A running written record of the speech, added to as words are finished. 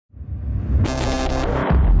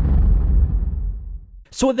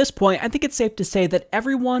So at this point, I think it's safe to say that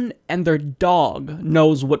everyone and their dog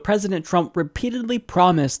knows what President Trump repeatedly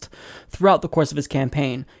promised throughout the course of his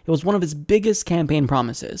campaign. It was one of his biggest campaign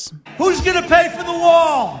promises. Who's gonna pay for the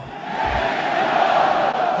wall?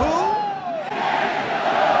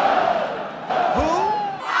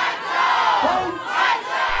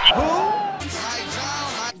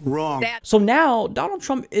 Wrong. So now, Donald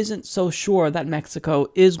Trump isn't so sure that Mexico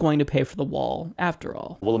is going to pay for the wall, after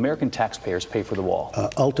all. Will American taxpayers pay for the wall?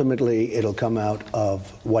 Ultimately, it'll come out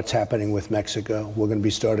of what's happening with Mexico. We're going to be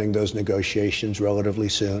starting those negotiations relatively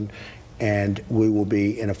soon, and we will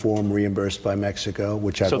be in a form reimbursed by Mexico,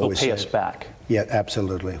 which I've always said. So they'll pay us back? Yeah,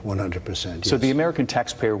 absolutely, 100%. So the American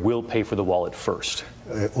taxpayer will pay for the wall at first?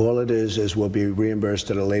 All it is we'll be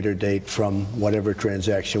reimbursed at a later date from whatever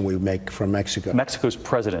transaction we make from Mexico. Mexico's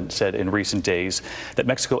president said in recent days that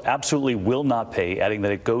Mexico absolutely will not pay, adding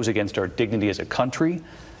that it goes against our dignity as a country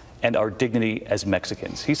and our dignity as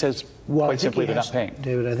Mexicans. He says, quite simply, they're not paying.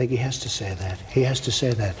 David, I think he has to say that. He has to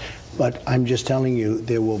say that. But I'm just telling you,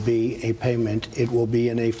 there will be a payment. It will be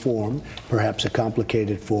in a form, perhaps a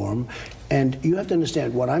complicated form. And you have to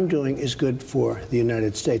understand, what I'm doing is good for the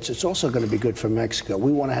United States. It's also going to be good for Mexico.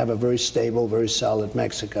 We want to have a very stable, very solid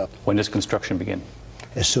Mexico. When does construction begin?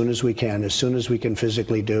 As soon as we can. As soon as we can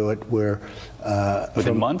physically do it.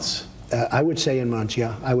 Within months? I would say in months,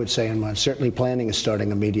 yeah. I would say in months. Certainly planning is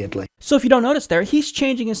starting immediately. So if you don't notice there, he's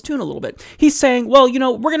changing his tune a little bit. He's saying, well, you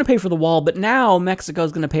know, we're going to pay for the wall, but now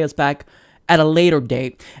Mexico's going to pay us back at a later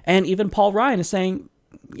date. And even Paul Ryan is saying,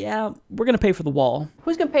 yeah, we're going to pay for the wall.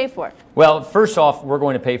 Who's going to pay for it? Well, first off, we're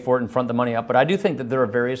going to pay for it and front the money up. But I do think that there are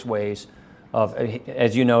various ways of,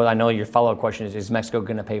 as you know, I know your follow-up question is Mexico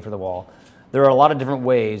going to pay for the wall? There are a lot of different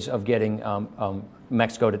ways of getting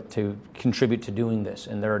Mexico to contribute to doing this.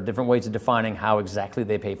 And there are different ways of defining how exactly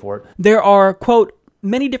they pay for it. There are, quote,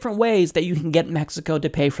 many different ways that you can get Mexico to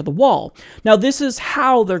pay for the wall. Now, this is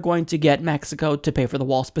how they're going to get Mexico to pay for the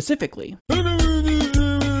wall specifically.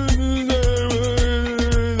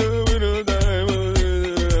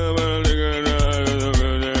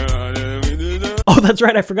 Oh, that's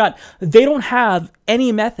right, I forgot. They don't have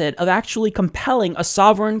any method of actually compelling a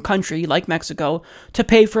sovereign country like Mexico to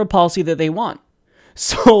pay for a policy that they want.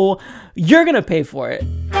 So, you're gonna pay for it.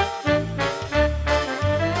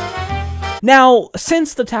 Now,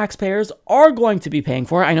 since the taxpayers are going to be paying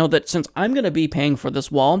for it, I know that since I'm gonna be paying for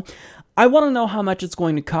this wall, I want to know how much it's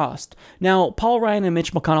going to cost. Now, Paul Ryan and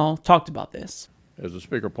Mitch McConnell talked about this. As the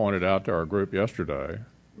speaker pointed out to our group yesterday,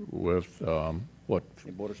 with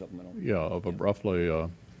border supplemental. Yeah, of a roughly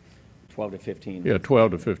 12 to 15. Yeah,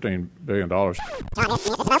 12 to 15 billion dollars.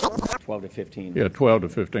 12 to 15. Yeah, 12 to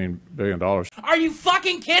 15 billion dollars. Are you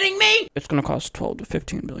fucking kidding me? It's going to cost 12 to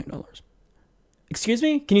 15 billion dollars. Excuse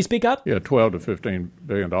me? Can you speak up? Yeah, 12 to 15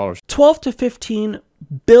 billion dollars. 12 to 15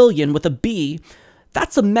 billion with a B.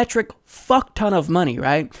 That's a metric fuck ton of money,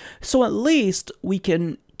 right? So at least we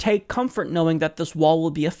can take comfort knowing that this wall will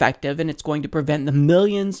be effective and it's going to prevent the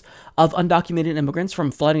millions of undocumented immigrants from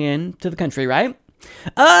flooding into the country, right?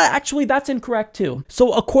 Actually, that's incorrect too.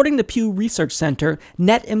 So according to Pew Research Center,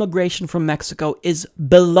 net immigration from Mexico is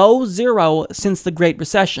below zero since the Great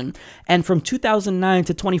Recession. And from 2009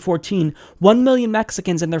 to 2014, 1 million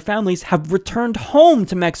Mexicans and their families have returned home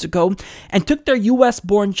to Mexico and took their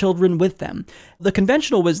U.S.-born children with them. The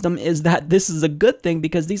conventional wisdom is that this is a good thing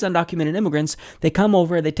because these undocumented immigrants, they come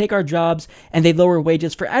over, they take our jobs, and they lower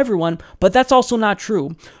wages for everyone, but that's also not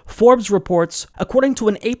true. Forbes reports, according to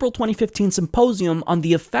an April 2015 symposium on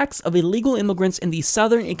the effects of illegal immigrants in the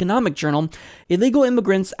Southern Economic Journal, illegal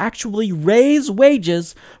immigrants actually raise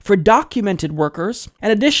wages for documented workers,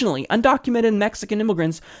 and additionally, undocumented Mexican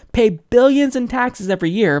immigrants pay billions in taxes every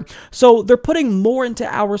year, so they're putting more into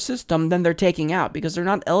our system than they're taking out because they're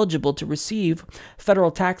not eligible to receive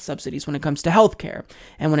federal tax subsidies when it comes to healthcare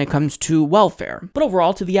and when it comes to welfare. But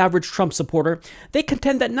overall, to the average Trump supporter, they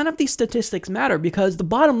contend that none of these statistics matter because the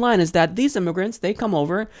bottom line is that these immigrants, they come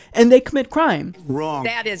over and they commit crime. Wrong.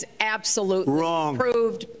 That is absolutely wrong.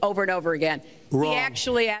 Proved over and over again. Wrong. He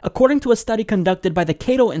actually... According to a study conducted by the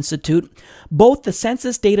Cato Institute, both the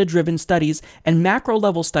census data-driven studies and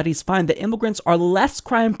macro-level studies find that immigrants are less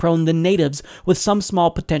crime-prone than natives, with some small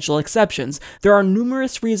potential exceptions. There are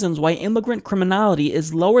numerous reasons why immigrant criminality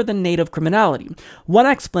is lower than native criminality. One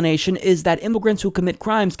explanation is that immigrants who commit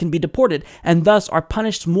crimes can be deported and thus are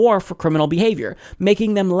punished more for criminal behavior,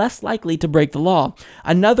 making them less likely to break the law.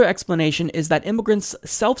 Another explanation is that immigrants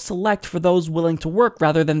self-select for those willing to work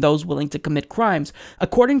rather than those willing to commit crimes. crimes.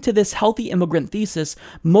 According to this healthy immigrant thesis,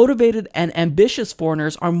 motivated and ambitious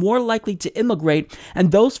foreigners are more likely to immigrate,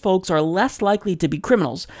 and those folks are less likely to be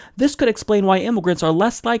criminals. This could explain why immigrants are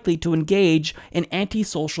less likely to engage in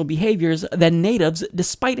antisocial behaviors than natives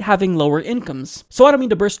despite having lower incomes. So I don't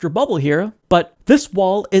mean to burst your bubble here, but this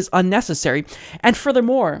wall is unnecessary. And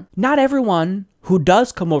furthermore, not everyone who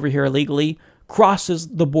does come over here illegally crosses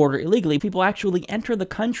the border illegally. People actually enter the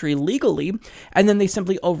country legally, and then they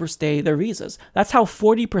simply overstay their visas. That's how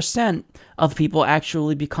 40% of people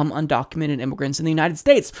actually become undocumented immigrants in the United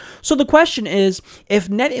States. So the question is, if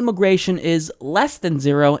net immigration is less than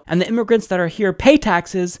zero, and the immigrants that are here pay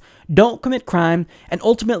taxes, don't commit crime, and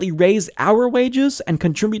ultimately raise our wages and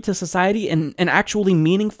contribute to society in an actually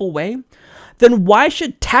meaningful way, then why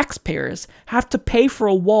should taxpayers have to pay for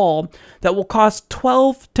a wall that will cost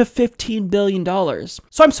 $12 to $15 billion?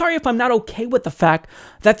 So I'm sorry if I'm not okay with the fact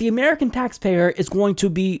that the American taxpayer is going to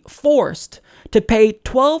be forced to pay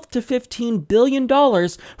 $12 to $15 billion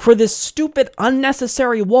for this stupid,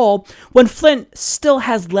 unnecessary wall when Flint still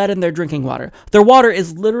has lead in their drinking water. Their water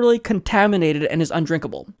is literally contaminated and is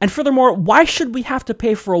undrinkable. And furthermore, why should we have to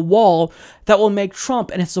pay for a wall that will make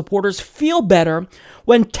Trump and his supporters feel better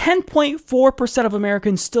when 10.4% of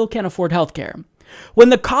Americans still can't afford healthcare? When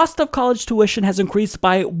the cost of college tuition has increased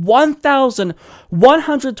by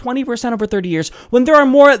 1,120% over 30 years, when there are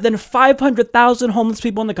more than 500,000 homeless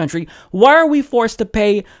people in the country, why are we forced to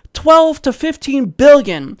pay 12 to 15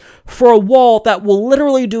 billion for a wall that will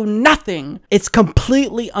literally do nothing? It's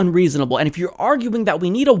completely unreasonable. And if you're arguing that we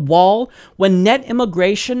need a wall when net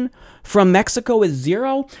immigration from Mexico is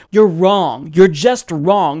zero, you're wrong. You're just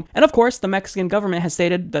wrong. And of course, the Mexican government has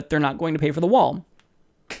stated that they're not going to pay for the wall.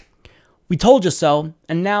 We told you so,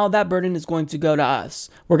 and now that burden is going to go to us.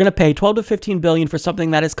 We're going to pay 12 to 15 billion for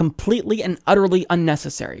something that is completely and utterly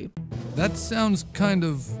unnecessary. That sounds kind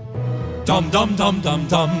of Dum dum dum dum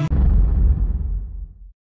dum.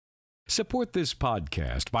 Support this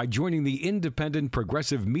podcast by joining the independent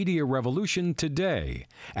progressive media revolution today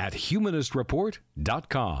at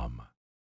humanistreport.com.